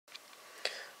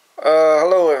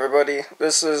Hello everybody.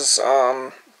 This is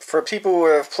for people who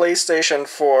have PlayStation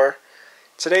 4.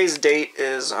 Today's date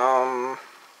is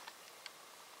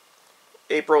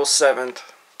April 7th.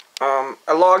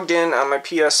 I logged in on my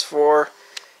PS4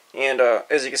 and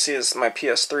as you can see, this is my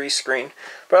PS3 screen.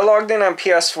 But I logged in on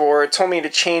PS4. It told me to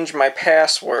change my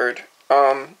password.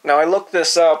 Now I looked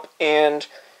this up, and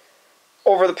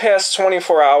over the past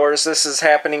 24 hours this is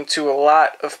happening to a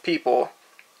lot of people.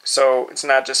 So it's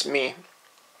not just me.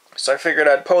 So I figured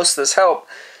I'd post this help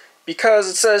because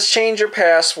it says change your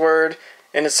password,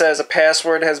 and it says a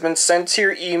password has been sent to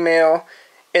your email,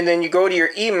 and then you go to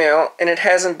your email and it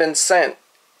hasn't been sent,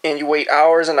 and you wait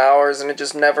hours and hours and it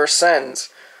just never sends.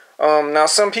 Now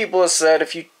some people have said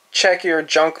if you check your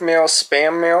junk mail,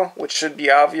 spam mail, which should be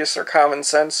obvious or common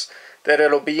sense, that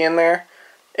it'll be in there.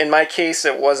 In my case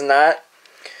it was not.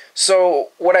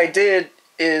 So what I did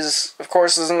is, of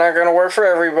course this is not going to work for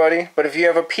everybody, but if you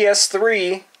have a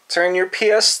PS3, turn your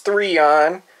PS3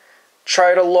 on,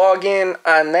 try to log in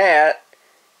on that,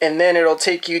 and then it'll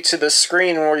take you to the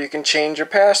screen where you can change your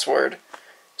password.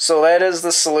 So that is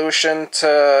the solution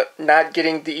to not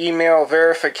getting the email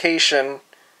verification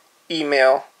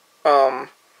email, and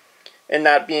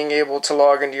not being able to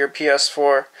log into your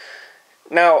PS4.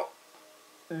 Now,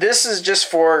 this is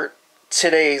just for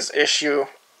today's issue.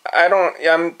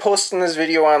 I'm posting this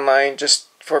video online just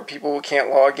for people who can't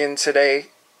log in today.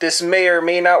 This may or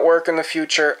may not work in the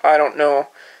future, I don't know.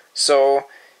 So,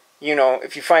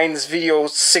 if you find this video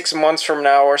 6 months from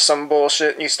now or some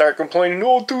bullshit and you start complaining,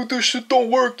 oh dude, this shit don't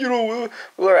work, well,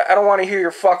 I don't want to hear your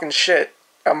fucking shit.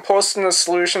 I'm posting a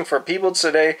solution for people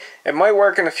today. It might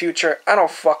work in the future, I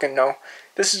don't fucking know.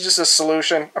 This is just a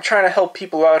solution. I'm trying to help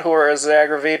people out who are as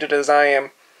aggravated as I am.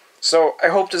 So, I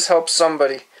hope this helps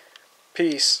somebody.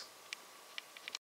 Peace.